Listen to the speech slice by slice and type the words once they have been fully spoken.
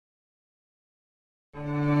ThinkTech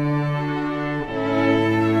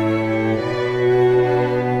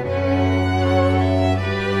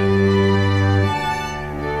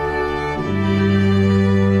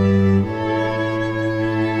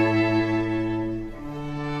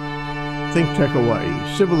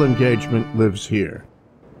Hawaii. Civil engagement lives here.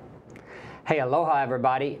 Hey, aloha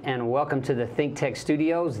everybody, and welcome to the ThinkTech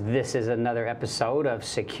Studios. This is another episode of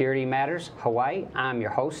Security Matters Hawaii. I'm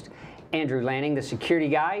your host, Andrew Lanning, the security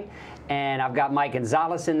guy, and I've got Mike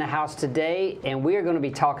Gonzalez in the house today, and we are going to be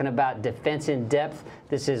talking about defense in depth.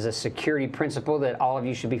 This is a security principle that all of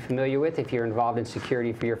you should be familiar with if you're involved in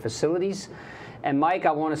security for your facilities. And Mike,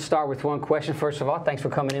 I want to start with one question. First of all, thanks for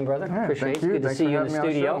coming in, brother. Yeah, appreciate it. You. Good to see you in the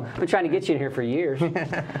studio. I've been trying to get you in here for years.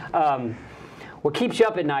 What keeps you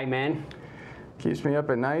up at night, man? Keeps me up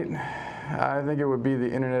at night? I think it would be the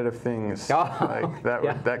Internet of Things. Like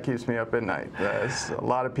that keeps me up at night. There's a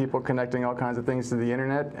lot of people connecting all kinds of things to the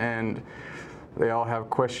Internet, and they all have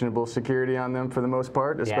questionable security on them for the most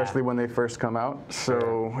part, especially when they first come out.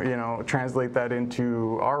 So, you know, translate that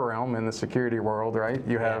into our realm in the security world, right?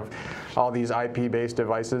 You have all these IP-based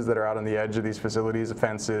devices that are out on the edge of these facilities,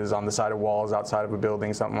 fences, on the side of walls, outside of a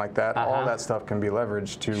building, something like that. All that stuff can be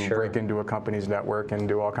leveraged to break into a company's network and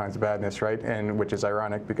do all kinds of badness, right? And which is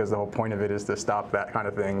ironic because the whole point of it is to stop that kind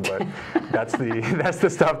of thing. But that's the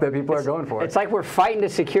stuff that people are going for. It's like we're fighting to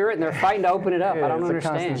secure it and they're fighting to open it up. I don't understand. It's a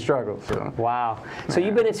constant struggle. So. Wow. So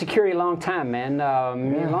you've been in security a long time, man.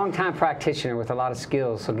 You're a long time practitioner with a lot of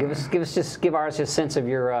skills. So give us a sense of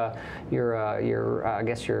your I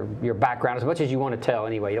guess your background, as much as you want to tell.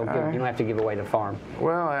 Anyway, you don't have to give away the farm.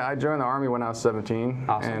 Well, I joined the Army when I was 17.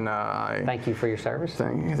 Awesome. And thank you for your service.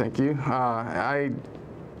 Thank you.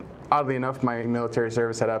 Oddly enough, my military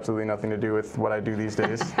service had absolutely nothing to do with what I do these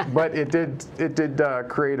days, but it did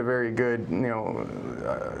create a very good,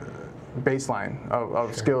 baseline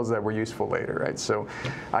of skills that were useful later, right? So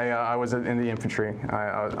I was in the infantry.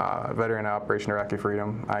 I was a veteran of Operation Iraqi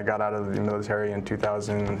Freedom. I got out of the military in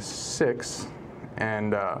 2006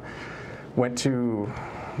 and went to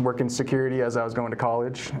work in security as I was going to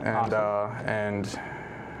college. And, and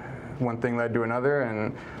one thing led to another,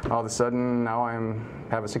 and all of a sudden now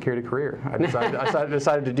have a security career. I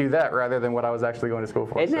decided to do that rather than what I was actually going to school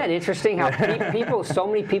for. Isn't that interesting how so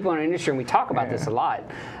many people in our industry, and we talk about this a lot,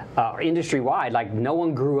 industry-wide, like no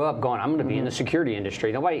one grew up going, I'm going to be in the security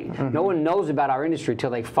industry. No one knows about our industry until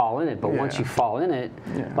they fall in it, but once you fall in it,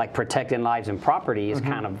 like protecting lives and property is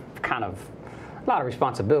kind of a lot of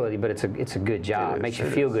responsibility, but it's a good job. It makes you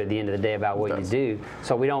feel good at the end of the day about what you do,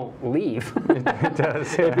 so we don't leave. It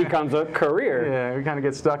does. It becomes a career. Yeah, we kind of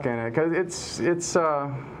get stuck in it because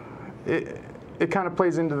it kind of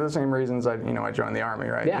plays into the same reasons I joined the Army,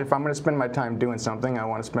 right? If I'm going to spend my time doing something, I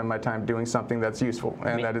want to spend my time doing something that's useful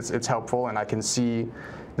and that it's helpful, and I can see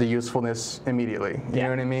the usefulness immediately. You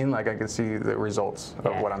know what I mean? Like I can see the results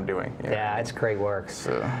of what I'm doing. Yeah, it's great work.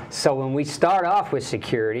 So when we start off with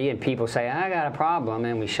security and people say, I got a problem,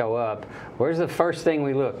 and we show up, where's the first thing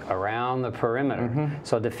we look? Around the perimeter.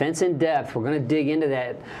 So defense in depth, we're going to dig into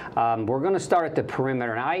that. We're going to start at the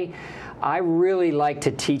perimeter. And I really like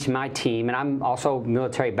to teach my team, and I'm also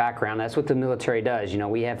military background. That's what the military does. You know,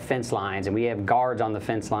 we have fence lines, and we have guards on the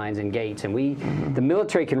fence lines and gates, and the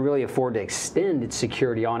military can really afford to extend its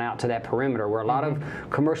security on out to that perimeter, where a lot of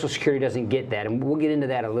commercial security doesn't get that, and we'll get into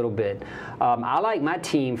that a little bit. I like my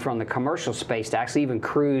team from the commercial space to actually even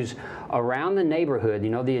cruise around the neighborhood,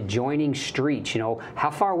 the adjoining streets.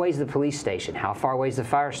 How far away is the police station? How far away is the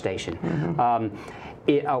fire station?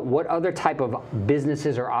 What other type of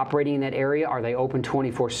businesses are operating in that area? Are they open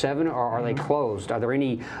 24/7 or are they closed? Are there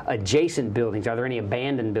any adjacent buildings? Are there any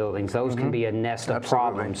abandoned buildings? Those can be a nest of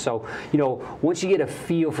problems. So, once you get a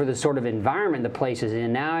feel for the sort of environment the place is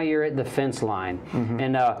in, now you're at the fence line.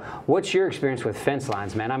 And what's your experience with fence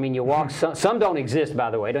lines, man? I mean, you walk, some don't exist, by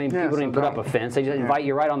the way. People don't even put up a fence. They just invite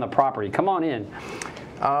you right on the property. Come on in.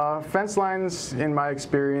 Fence lines, in my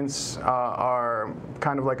experience, are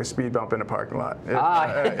kind of like a speed bump in a parking lot.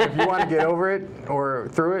 If you want to get over it or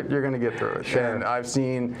through it, you're going to get through it. Sure. And I've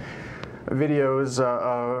seen videos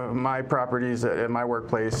of my properties at my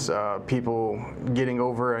workplace, people getting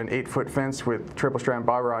over an 8-foot fence with triple strand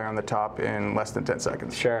barbed wire on the top in less than 10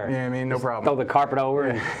 seconds. Sure. You know what I mean? No problem. Throw the carpet over.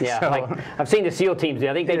 And, So, like I've seen the SEAL teams do.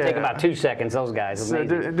 I think they take about 2 seconds, those guys. So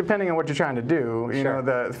depending on what you're trying to do, you know,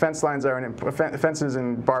 the fence lines are, fences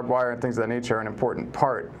and barbed wire and things of that nature are an important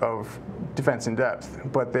part of defense in depth,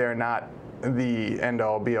 but they're not the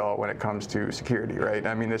end-all be-all when it comes to security, right?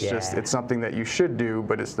 I mean, it's just, it's something that you should do,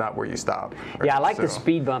 but it's not where you stop. Right? Yeah, I like the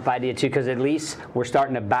speed bump idea too, because at least we're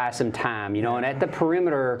starting to buy some time, you know, and at the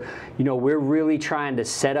perimeter, you know, we're really trying to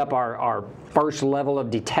set up our first level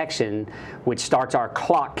of detection, which starts our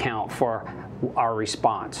clock count for our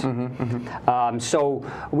response. So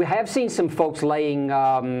we have seen some folks laying,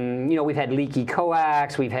 we've had leaky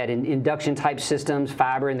coax, we've had induction type systems,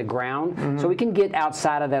 fiber in the ground, so we can get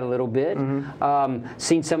outside of that a little bit.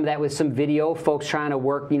 Seen some of that with some video, folks trying to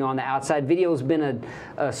work, on the outside. Video's been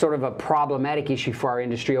a sort of a problematic issue for our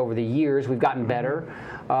industry over the years. We've gotten better.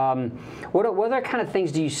 What other kind of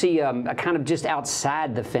things do you see kind of just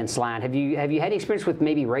outside the fence line? Have you had any experience with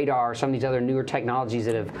maybe radar or some of these other newer technologies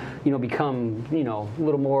that have become a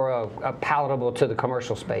little more palatable to the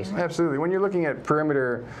commercial space? Absolutely. When you're looking at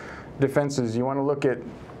perimeter defenses, you want to look at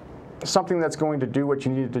something that's going to do what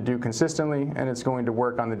you need it to do consistently, and it's going to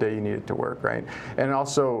work on the day you need it to work, right? And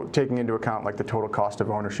also taking into account like the total cost of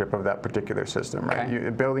ownership of that particular system, right? Okay.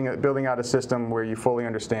 You building out a system where you fully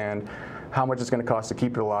understand how much it's going to cost to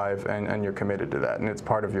keep it alive, and you're committed to that, and it's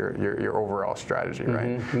part of your overall strategy,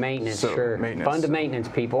 right? Maintenance, so, sure. Maintenance. Fund to maintenance,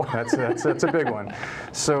 people. That's a big one.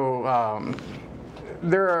 So.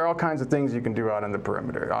 There are all kinds of things you can do out on the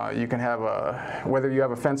perimeter. You can have whether you have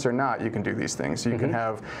a fence or not, you can do these things. You can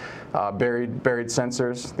have buried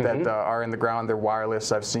sensors that are in the ground. They're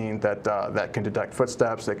wireless. I've seen that can detect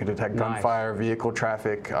footsteps. They can detect gunfire, vehicle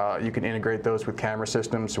traffic. You can integrate those with camera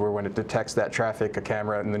systems, where when it detects that traffic, a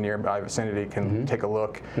camera in the nearby vicinity can take a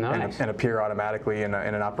look and appear automatically in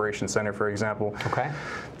an operations center, for example. Okay.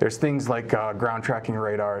 There's things like ground tracking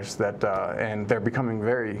radars that, and they're becoming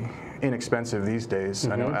very inexpensive these days.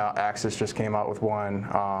 I know Axis just came out with one.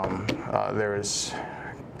 There's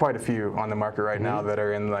quite a few on the market right now that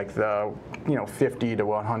are in like the 50 to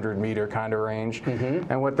 100 meter kind of range.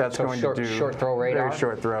 And what that's going to do, short throw radar, very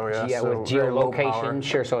short throw, yeah, so with geolocation,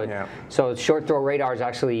 sure. So so short throw radar is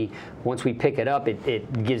actually, once we pick it up,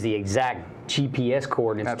 it gives the exact GPS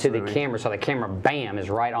coordinates to the camera, so the camera, bam, is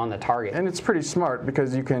right on the target. And it's pretty smart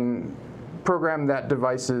because you can program that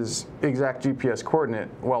device's exact GPS coordinate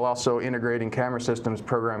while also integrating camera systems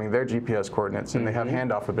programming their GPS coordinates, and they have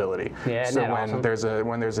handoff ability. Yeah, so awesome?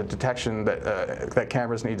 when there's a detection that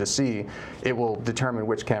cameras need to see, it will determine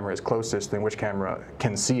which camera is closest and which camera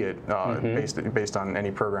can see it based on any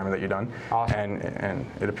programming that you've done. Awesome. And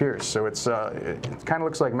it appears. So it kind of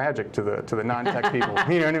looks like magic to the non-tech people.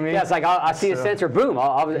 You know what I mean? Yeah, it's like I see a sensor, boom,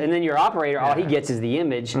 and then your operator, all he gets is the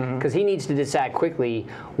image, because he needs to decide quickly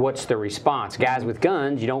what's the response. Guys with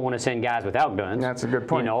guns, you don't want to send guys without guns. That's a good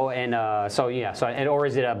point. And or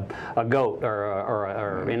is it a goat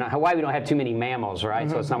or in Hawaii we don't have too many mammals, right?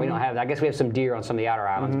 So it's not, we don't have. I guess we have some deer on some of the outer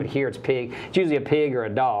islands, but here it's pig. It's usually a pig or a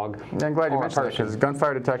dog. Yeah, I'm glad you mentioned that, because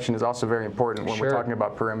gunfire detection is also very important when we're talking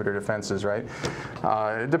about perimeter defenses, right?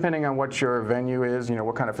 Depending on what your venue is,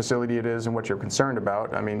 what kind of facility it is, and what you're concerned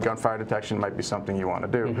about. I mean, gunfire detection might be something you want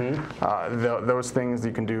to do. Those things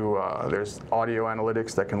you can do. There's audio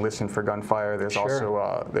analytics that can listen for gunfire.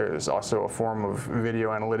 There's also a form of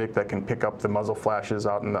video analytic that can pick up the muzzle flashes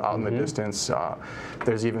out in the distance.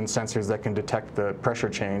 There's even sensors that can detect the pressure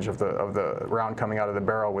change of the round coming out of the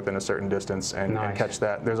barrel within a certain distance and catch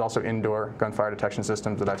that. There's also indoor gunfire detection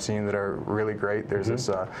systems that I've seen that are really great. There's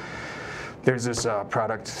this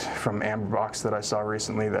product from Amberbox that I saw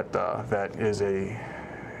recently that is a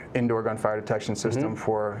indoor gunfire detection system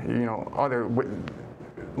for other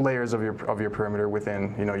layers of your perimeter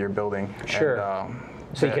within your building. Sure. And,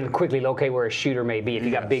 so you can quickly locate where a shooter may be if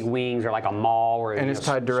you got big wings or like a mall. Or, and it's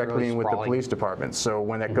tied directly in with the sprawling police department. So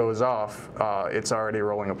when it goes off, it's already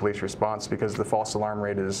rolling a police response because the false alarm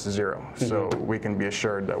rate is 0. So we can be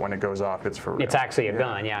assured that when it goes off, it's for real. It's actually a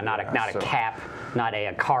gun, not a cap, not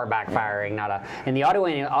a car backfiring, not a. And the audio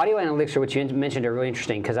analytics, which you mentioned, are really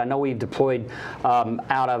interesting because I know we've deployed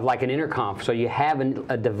out of like an intercom. So you have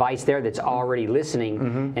a device there that's already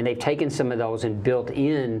listening, and they've taken some of those and built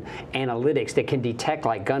in analytics that can detect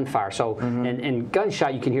like gunfire. So and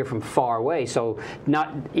gunshot you can hear from far away. So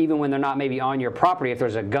not even when they're not maybe on your property, if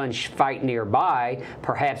there's a gunfight nearby,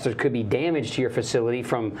 perhaps there could be damage to your facility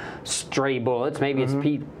from stray bullets. Maybe it's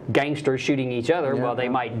gangsters shooting each other. Well, they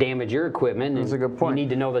might damage your equipment. That's a good point. You need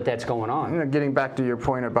to know that that's going on. Getting back to your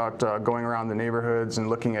point about going around the neighborhoods and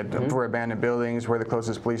looking at for abandoned buildings, where the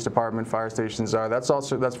closest police department, fire stations are.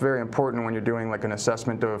 That's very important when you're doing like an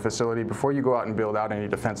assessment of a facility before you go out and build out any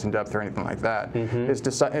defense in depth or anything like that.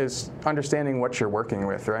 Is understanding what you're working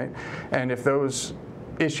with, right? And if those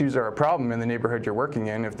issues are a problem in the neighborhood you're working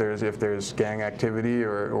in, if there's gang activity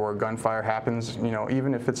or gunfire happens, you know,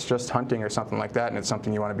 even if it's just hunting or something like that, and it's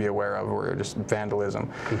something you want to be aware of, or just vandalism.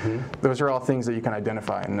 Those are all things that you can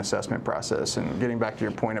identify in an assessment process. And getting back to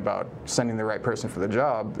your point about sending the right person for the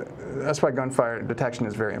job, that's why gunfire detection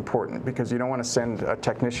is very important, because you don't want to send a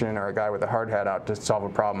technician or a guy with a hard hat out to solve a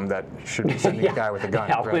problem that should be sending a guy with a gun.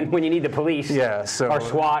 Yeah, right? when you need the police, or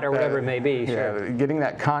SWAT, or whatever it may be. Yeah, getting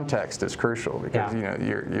that context is crucial, because you know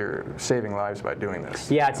you're saving lives by doing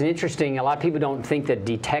this. Yeah, it's an interesting. A lot of people don't think that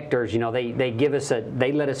detectors, you know,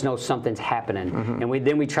 they let us know something's happening, and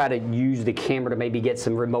then we try to use the camera to maybe get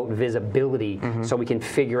some remote visibility, so we can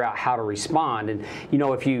figure out how to respond. And you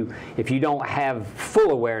know, if you don't have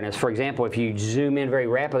full awareness, for example, if you zoom in very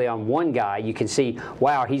rapidly on one guy, you can see,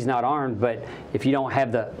 wow, he's not armed. But if you don't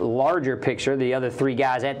have the larger picture, the other 3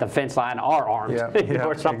 guys at the fence line are armed,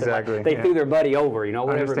 or something exactly. like they threw their buddy over, you know,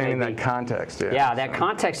 whatever it may be. Understanding that context. Yeah, that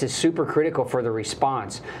context is super critical for the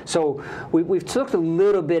response. So we've looked a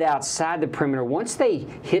little bit outside the perimeter. Once they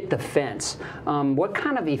hit the fence, what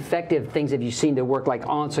kind of effective things have you seen to work like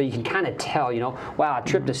on, so you can kind of tell, you know, wow, I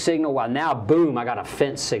tripped a signal, well, now boom, I got a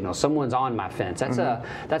fence signal. Someone's on my fence. That's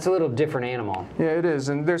a little different animal. Yeah, it is,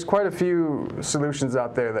 and there's quite a few solutions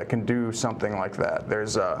out there that can do something like that.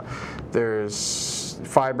 There's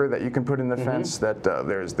fiber that you can put in the fence. That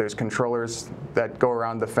there's controllers that go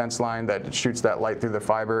around the fence line that shoots that light through the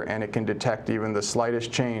fiber, and it can detect even the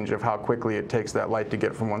slightest change of how quickly it takes that light to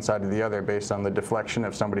get from one side to the other based on the deflection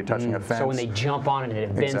of somebody touching a fence. So when they jump on it and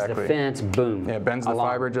it bends the fence, boom. Yeah, it bends the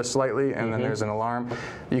fiber just slightly, and then there's an alarm.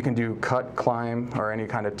 You can do cut, climb, or any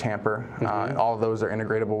kind of tamper. All of those are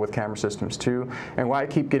integratable with camera systems too. And why I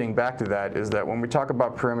keep getting back to that is that when we talk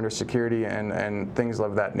about perimeter security and things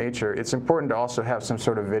of that nature, it's important to also have some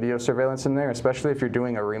sort of video surveillance in there, especially if you're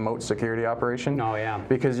doing a remote security operation. Oh yeah.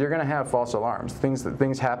 Because you're going to have false alarms.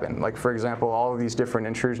 Things happen. Like, for example, all of these different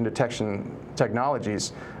intrusion detection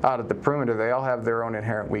technologies out at the perimeter, they all have their own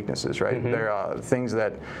inherent weaknesses, right? There are things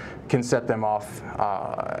that can set them off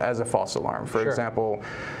as a false alarm. For example,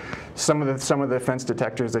 some of the fence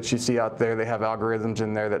detectors that you see out there, they have algorithms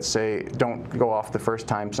in there that say, don't go off the first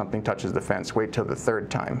time something touches the fence, wait till the 3rd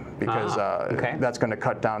time, because that's going to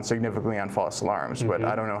cut down significantly on false alarms. But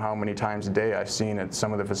I don't know how many times a day I've seen at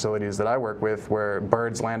some of the facilities that I work with where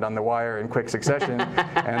birds land on the wire in quick succession,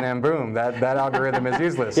 and then boom, that algorithm is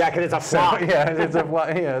useless. Yeah, because it's a flop. So, yeah, it's a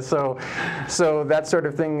flop. Yeah, so that sort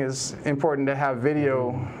of thing is important to have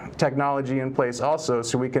video technology in place also,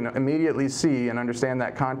 so we can immediately see and understand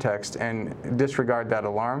that context and disregard that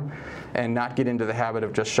alarm and not get into the habit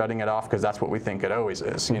of just shutting it off because that's what we think it always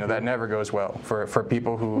is. You know, that never goes well for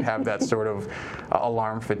people who have that sort of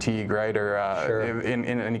alarm fatigue, right? Or in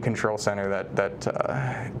any control center,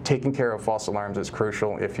 that taking care of false alarms is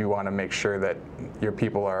crucial if you want to make sure that your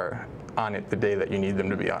people are on it the day that you need them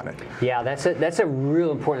to be on it. Yeah, that's a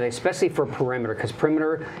real important thing, especially for perimeter, because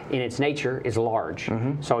perimeter in its nature is large.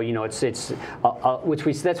 So you know, that's why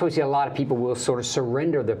we see a lot of people will sort of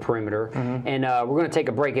surrender the perimeter. And we're going to take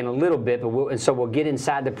a break in a little bit, but so we'll get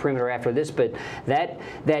inside the perimeter after this. But that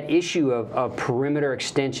issue of perimeter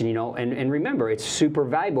extension, you know, and remember, it's super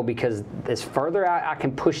valuable, because as further I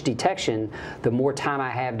can push detection, the more time I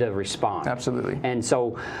have to respond. Absolutely. And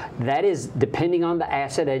so that is depending on the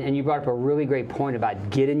asset, and you brought up a really great point about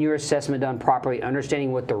getting your assessment done properly,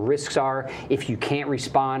 understanding what the risks are if you can't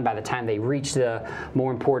respond by the time they reach the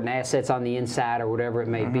more important assets on the inside or whatever it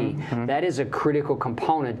may be. That is a critical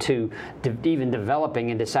component to even developing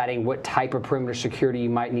and deciding what type of perimeter security you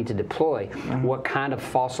might need to deploy. What kind of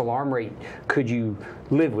false alarm rate could you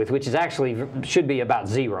live with, which is actually should be about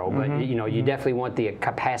 0, but you know, you definitely want the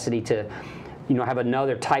capacity to, you know, have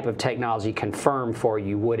another type of technology confirm for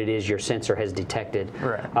you what it is your sensor has detected.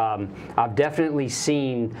 Right. I've definitely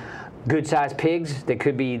seen good-sized pigs that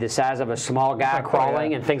could be the size of a small guy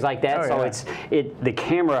crawling and things like that. The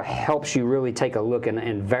camera helps you really take a look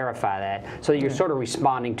and verify that, so that you're sort of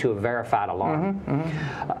responding to a verified alarm.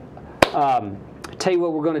 Tell you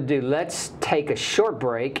what we're going to do. Let's take a short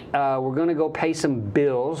break. We're going to go pay some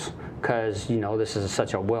bills, because you know this is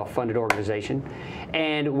such a well-funded organization,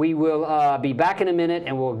 and we will be back in a minute,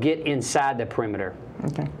 and we'll get inside the perimeter.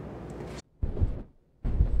 Okay.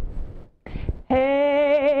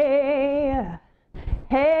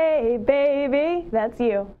 Hey baby, that's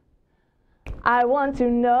you. I want to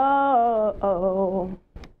know,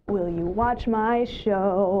 will you watch my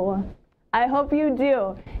show? I hope you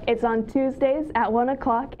do. It's on Tuesdays at 1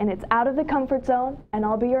 o'clock, and it's Out of the Comfort Zone, and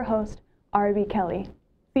I'll be your host, R.B. Kelly.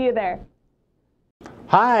 See you there.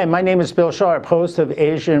 Hi, my name is Bill Sharp, host of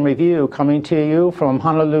Asia in Review, coming to you from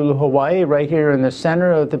Honolulu, Hawaii, right here in the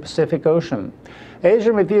center of the Pacific Ocean. Asia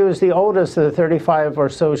in Review is the oldest of the 35 or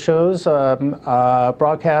so shows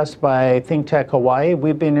broadcast by ThinkTech Hawaii.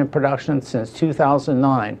 We've been in production since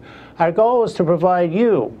 2009. Our goal is to provide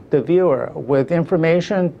you, the viewer, with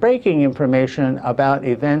information, breaking information about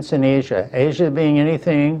events in Asia. Asia being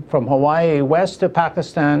anything from Hawaii west to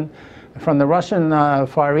Pakistan, from the Russian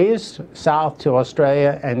Far East, south to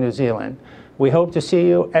Australia and New Zealand. We hope to see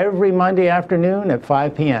you every Monday afternoon at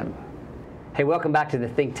 5 p.m. Hey, welcome back to the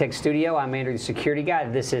ThinkTech studio. I'm Andrew, the security guy.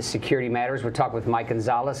 This is Security Matters. We're talking with Mike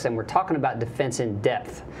Gonzalez, and we're talking about defense in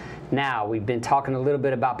depth. Now, we've been talking a little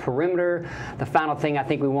bit about perimeter. The final thing I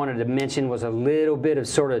think we wanted to mention was a little bit of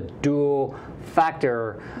sort of dual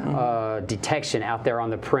factor detection out there on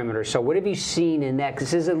the perimeter. So what have you seen in that?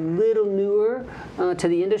 'Cause this is a little newer to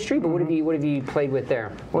the industry, but what have you played with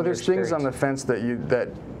there? Well, there's things on the fence that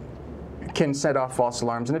can set off false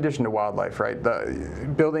alarms in addition to wildlife, right?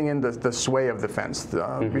 Building in the sway of the fence.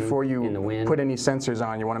 Before you put any sensors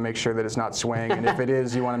on, you want to make sure that it's not swaying, and if it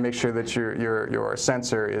is, you want to make sure that your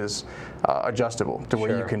sensor is adjustable to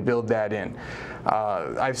where you can build that in.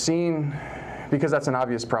 I've seen, because that's an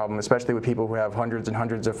obvious problem, especially with people who have hundreds and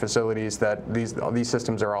hundreds of facilities that these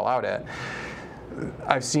systems are all out at.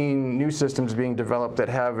 I've seen new systems being developed that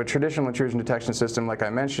have a traditional intrusion detection system, like I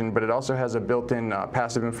mentioned, but it also has a built-in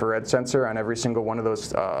passive infrared sensor on every single one of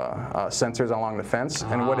those sensors along the fence.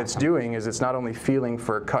 And what it's doing is it's not only feeling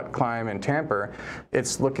for cut, climb, and tamper,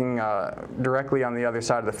 it's looking directly on the other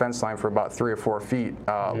side of the fence line for about 3 or 4 feet,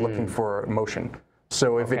 looking for motion.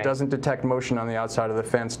 So if it doesn't detect motion on the outside of the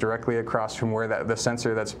fence directly across from where the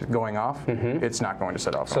sensor that's going off, it's not going to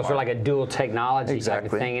set off. So it's sort of like a dual technology type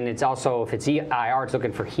of thing, and it's also, if it's IR, it's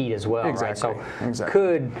looking for heat as well, right? So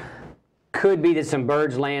could be that some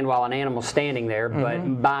birds land while an animal's standing there,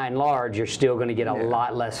 but by and large, you're still going to get a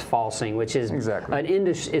lot less falsing, which is an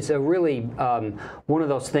industry. It's a really one of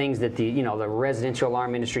those things that the residential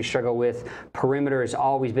alarm industry struggle with. Perimeter has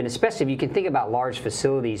always been, especially if you can think about large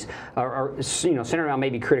facilities or centered around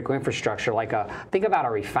maybe critical infrastructure, like think about a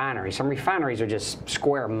refinery. Some refineries are just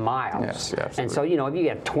square miles, and so if you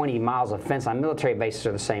have 20 miles of fence line, military bases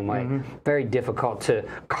are the same way. Very difficult to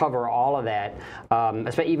cover all of that,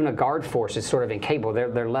 especially even a guard force is sort of incapable.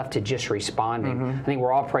 They're left to just responding. I think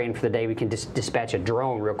we're all praying for the day we can dispatch a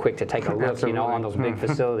drone real quick to take a look, on those big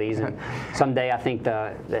facilities. And someday I think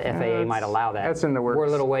the FAA might allow that. That's in the works. We're a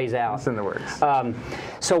little ways out. That's in the works.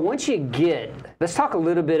 So once let's talk a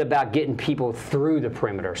little bit about getting people through the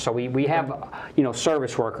perimeter. So we have,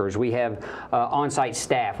 service workers. We have on-site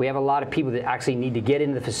staff. We have a lot of people that actually need to get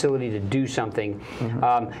into the facility to do something.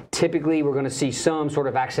 Typically, we're going to see some sort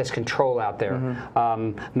of access control out there.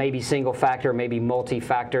 Maybe single factor, maybe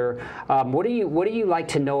multi-factor. What do you like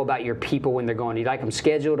to know about your people when they're going? Do you like them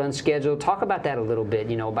scheduled, unscheduled? Talk about that a little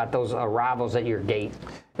bit, about those arrivals at your gate.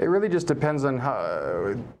 It really just depends on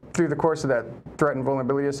how, through the course of that threat and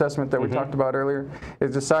vulnerability assessment that we talked about earlier,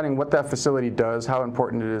 is deciding what that facility does, how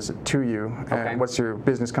important it is to you, and what's your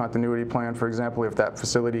business continuity plan, for example, if that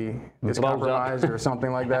facility is compromised or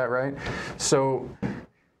something like that, right? So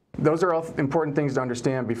those are all important things to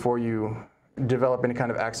understand before you develop any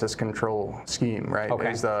kind of access control scheme, right?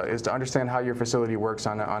 Is to understand how your facility works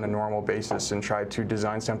on a normal basis and try to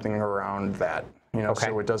design something around that,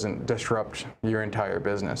 so it doesn't disrupt your entire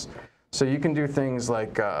business. So you can do things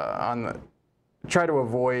like I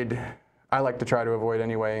like to try to avoid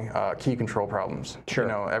anyway, key control problems.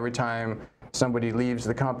 Every time somebody leaves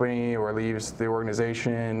the company or leaves the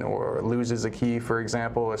organization or loses a key, for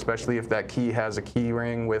example, especially if that key has a key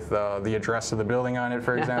ring with the address of the building on it,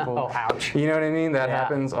 for example. Oh, ouch. You know what I mean? That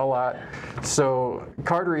happens a lot. So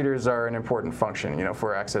card readers are an important function,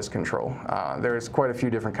 for access control. There's quite a few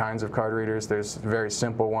different kinds of card readers. There's very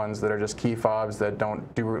simple ones that are just key fobs that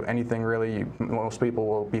don't do anything really. Most people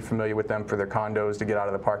will be familiar with them for their condos to get out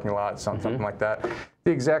of the parking lot, something like that. The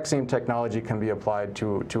exact same technology can be applied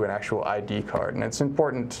to an actual ID card, and it's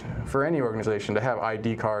important for any organization to have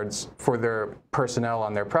ID cards for their personnel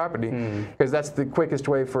on their property, because that's the quickest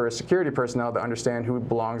way for a security personnel to understand who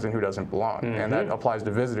belongs and who doesn't belong, and that applies to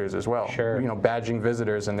visitors as well. Badging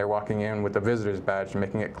visitors, and they're walking in with a visitor's badge, and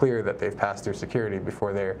making it clear that they've passed their security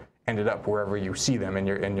before they're ended up wherever you see them in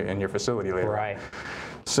your facility later. Right.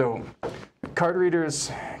 So, card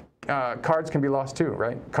readers, cards can be lost too,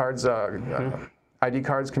 right? Cards. ID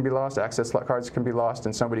cards can be lost, access cards can be lost,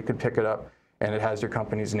 and somebody could pick it up and it has your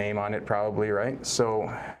company's name on it probably, right? So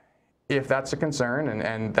if that's a concern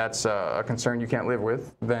and that's a concern you can't live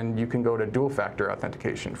with, then you can go to dual factor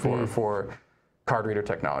authentication for card reader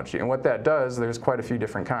technology. And what that does, there's quite a few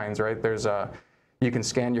different kinds, right? There's You can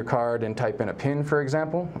scan your card and type in a PIN, for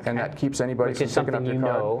example, and that keeps anybody from picking up your card.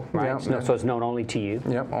 Know, right? Yep. So it's known only to you.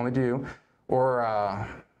 Yep, only to you. Or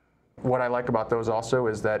what I like about those also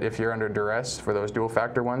is that if you're under duress for those dual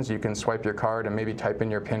factor ones, you can swipe your card and maybe type in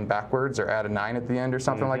your PIN backwards or add a 9 at the end or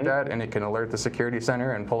something like that, and it can alert the security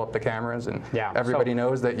center and pull up the cameras, and everybody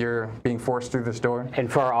knows that you're being forced through this door.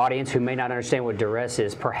 And for our audience who may not understand what duress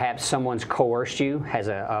is, perhaps someone's coerced you, has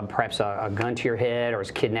perhaps a gun to your head, or has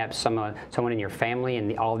kidnapped someone in your family,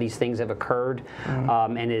 and all these things have occurred,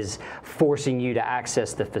 and is forcing you to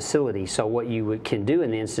access the facility. So what you can do in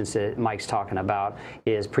the instance that Mike's talking about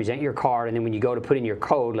is present your card, and then when you go to put in your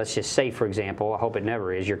code, let's just say, for example, I hope it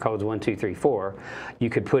never is, your code's 1234, you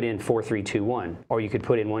could put in 4321, or you could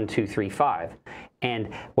put in 1235.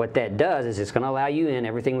 And what that does is it's going to allow you in.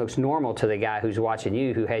 Everything looks normal to the guy who's watching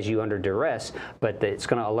you, who has you under duress, but it's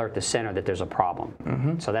going to alert the center that there's a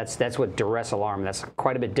problem. So that's what duress alarm. That's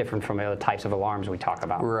quite a bit different from the other types of alarms we talk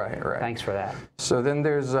about. Right, right. Thanks for that. So then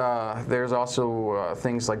there's also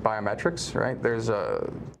things like biometrics, right? There's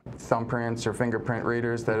thumbprints or fingerprint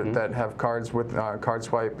readers that have cards with card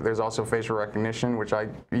swipe. There's also facial recognition, which I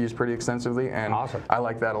use pretty extensively, and I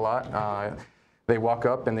like that a lot. They walk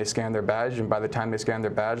up and they scan their badge, and by the time they scan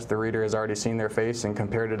their badge, the reader has already seen their face and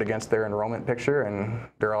compared it against their enrollment picture, and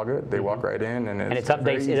they're all good. They walk right in, and it's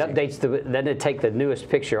updates. It updates then it take the newest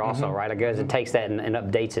picture also, right? I guess it takes that and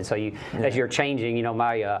updates it. So you, as you're changing, you know,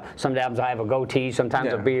 my sometimes I have a goatee,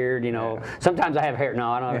 sometimes a beard, you know, sometimes I have hair.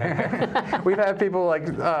 No, I don't have hair. We've had people like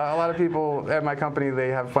a lot of people at my company. They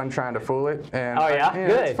have fun trying to fool it, and good.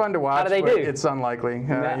 It's fun to watch. How do they but do? It's unlikely.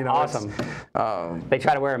 You know, awesome. They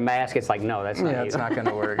try to wear a mask. It's like, no, that's not you. It's not going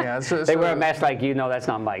to work. Yeah, they wear a mask like you. No, that's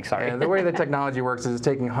not Mike. Sorry. Yeah, the way the technology works is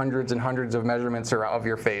taking hundreds and hundreds of measurements of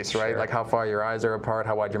your face, right? Like how far your eyes are apart,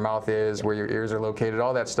 how wide your mouth is, where your ears are located,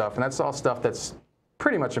 all that stuff, and that's all stuff that's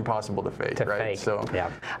pretty much impossible to fake, right? So yeah,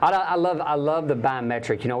 I love the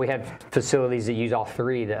biometric. You know, we have facilities that use all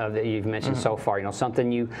three that you've mentioned so far. You know,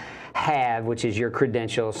 something you have, which is your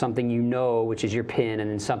credential, something you know, which is your PIN, and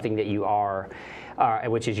then something that you are.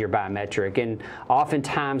 Which is your biometric. And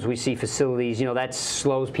oftentimes we see facilities, you know, that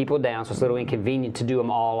slows people down, so it's a little inconvenient to do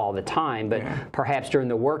them all the time, but perhaps during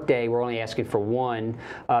the workday we're only asking for one.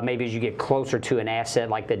 Maybe as you get closer to an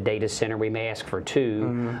asset like the data center, we may ask for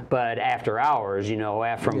two, but after hours, you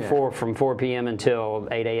know, from 4 p.m. until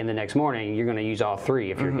 8 a.m. the next morning, you're going to use all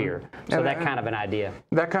three if you're here. So that kind of an idea.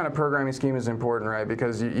 That kind of programming scheme is important, right?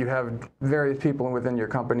 Because you have various people within your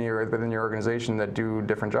company or within your organization that do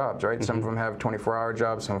different jobs, right? Some of them have 24-hour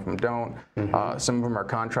jobs, some of them don't. Some of them are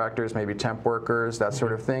contractors, maybe temp workers, that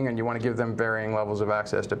sort of thing, and you want to give them varying levels of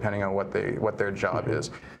access depending on what their job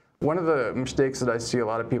is. One of the mistakes that I see a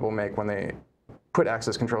lot of people make when they put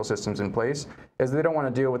access control systems in place is they don't want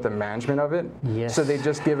to deal with the management of it. So they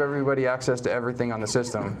just give everybody access to everything on the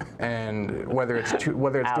system, and whether it's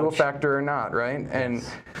dual factor or not, right? And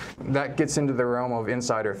that gets into the realm of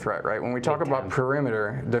insider threat, right? When we talk about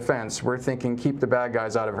perimeter defense, we're thinking keep the bad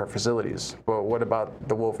guys out of our facilities. But what about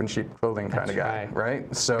the wolf in sheep clothing kind of guy,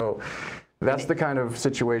 right? So that's the kind of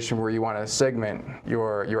situation where you want to segment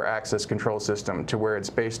your access control system to where it's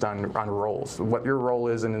based on roles, what your role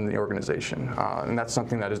is in the organization, and that's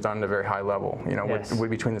something that is done at a very high level. You know,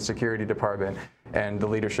 between the security department and the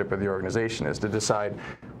leadership of the organization is to decide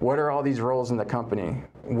what are all these roles in the company,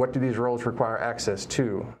 what do these roles require access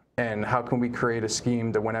to, and how can we create a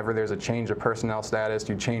scheme that whenever there's a change of personnel status,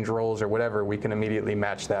 you change roles or whatever, we can immediately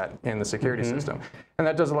match that in the security system. And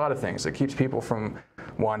that does a lot of things. It keeps people from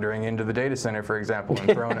wandering into the data center, for example,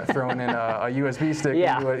 and throwing in a USB stick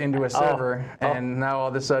into a server, and now all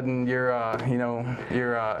of a sudden you're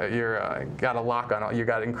got a lock on all, you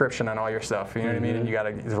got encryption on all your stuff. You know what I mean? And you got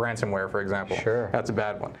ransomware, for example. That's a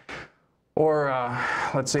bad one. Or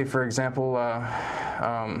let's say, for example,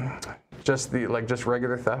 just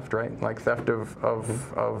regular theft, right? Like theft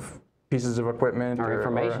of pieces of equipment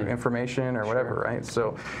or information or whatever, right?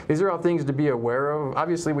 So these are all things to be aware of.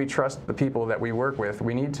 Obviously, we trust the people that we work with.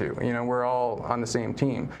 We need to. You know, we're all on the same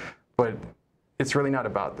team, but it's really not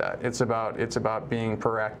about that. It's about being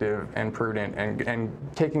proactive and prudent and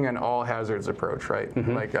taking an all hazards approach, right?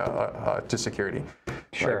 Like to security.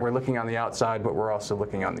 Like we're looking on the outside, but we're also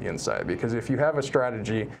looking on the inside, because if you have a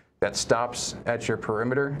strategy that stops at your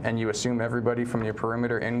perimeter and you assume everybody from your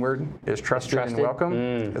perimeter inward is trusted and welcome,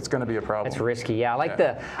 it's going to be a problem. It's risky. Yeah,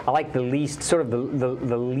 I like the least sort of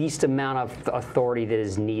the least amount of authority that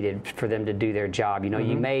is needed for them to do their job. You know,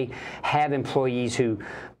 you may have employees who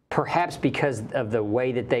perhaps because of the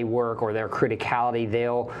way that they work or their criticality,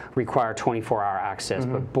 they'll require 24-hour access.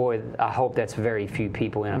 But boy, I hope that's very few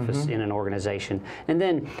people in, in an organization. And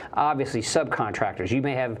then obviously subcontractors. You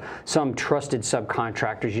may have some trusted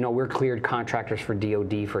subcontractors. You know, we're cleared contractors for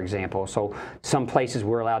DOD, for example. So some places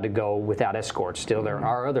we're allowed to go without escorts. Still, there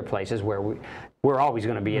are other places where we're always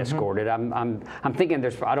going to be escorted. I'm thinking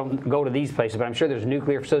I don't go to these places, but I'm sure there's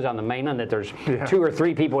nuclear facilities on the mainland that there's 2 or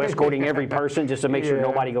 3 people escorting every person just to make sure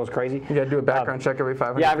nobody goes crazy. You got to do a background check every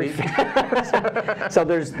 500 feet. So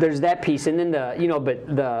there's that piece, and then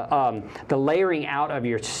the layering out of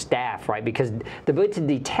your staff, right? Because the ability to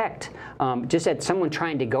detect just at someone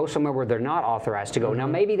trying to go somewhere where they're not authorized to go. Now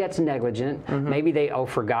maybe that's negligent. Maybe they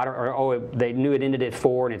forgot or they knew it ended at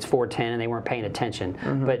 4 and it's 4:10 and they weren't paying attention.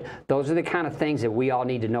 But those are the kind of things that we all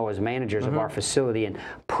need to know as managers of our facility, and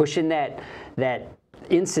pushing that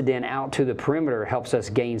incident out to the perimeter helps us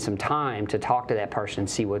gain some time to talk to that person and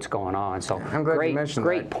see what's going on. So I'm glad you mentioned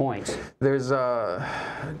great that. Points. There's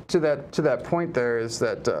to that point there is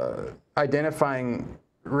that identifying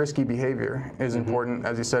risky behavior is important,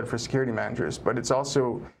 as you said, for security managers, but it's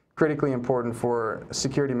also critically important for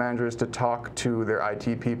security managers to talk to their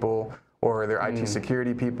IT people or their IT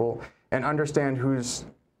security people and understand who's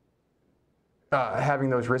having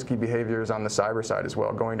those risky behaviors on the cyber side as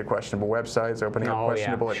well, going to questionable websites, opening up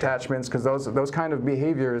questionable attachments, because those kind of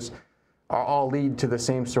behaviors all lead to the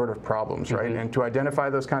same sort of problems, right? And to identify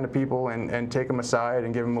those kind of people and take them aside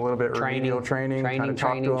and give them a little bit of remedial training, kind of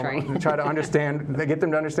talk to them, try to understand, get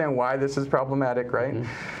them to understand why this is problematic, right?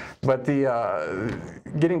 But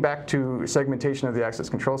getting back to segmentation of the access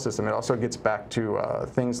control system, it also gets back to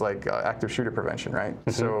things like active shooter prevention, right?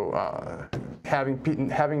 So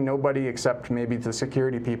having nobody except maybe the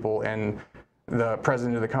security people and the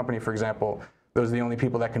president of the company, for example, those are the only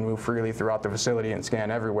people that can move freely throughout the facility and scan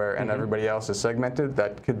everywhere, and everybody else is segmented.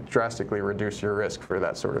 That could drastically reduce your risk for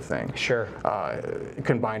that sort of thing. Sure.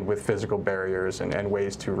 Combined with physical barriers and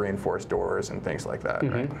ways to reinforce doors and things like that.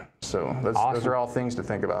 Right? So those are all things to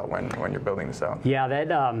think about when you're building this out. Yeah, that.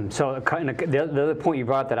 So the other point you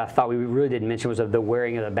brought up that I thought we really didn't mention was of the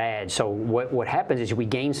wearing of the badge. So what happens is we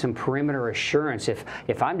gain some perimeter assurance.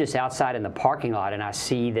 If I'm just outside in the parking lot and I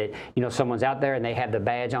see that someone's out there and they have the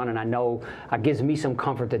badge on, and I know. Gives me some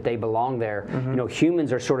comfort that they belong there.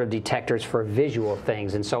 Humans are sort of detectors for visual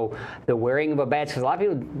things, and so the wearing of a badge, because a lot of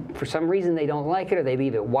people, for some reason, they don't like it or they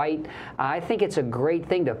leave it white. I think it's a great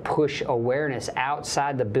thing to push awareness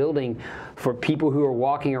outside the building for people who are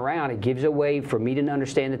walking around. It gives a way for me to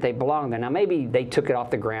understand that they belong there. Now, maybe they took it off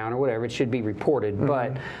the ground or whatever. It should be reported,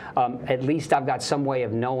 but at least I've got some way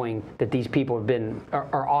of knowing that these people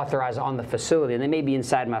are authorized on the facility, and they may be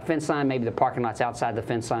inside my fence line. Maybe the parking lot's outside the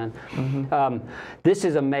fence line. This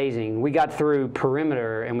is amazing. We got through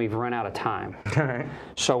perimeter and we've run out of time. All right.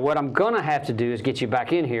 So what I'm going to have to do is get you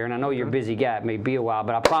back in here, and I know you're a busy guy. It may be a while,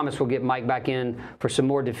 but I promise we'll get Mike back in for some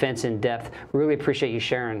more defense in depth. Really appreciate you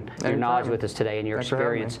sharing your knowledge with us today and your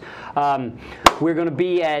experience. We're going to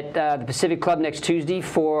be at the Pacific Club next Tuesday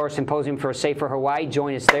for Symposium for a Safer Hawaii.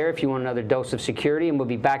 Join us there if you want another dose of security, and we'll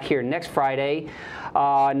be back here next Friday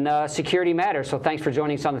on Security Matters. So thanks for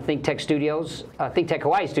joining us on the ThinkTech Studios, ThinkTech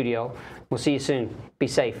Hawaii studio. We'll see you soon. Be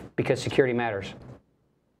safe, because security matters.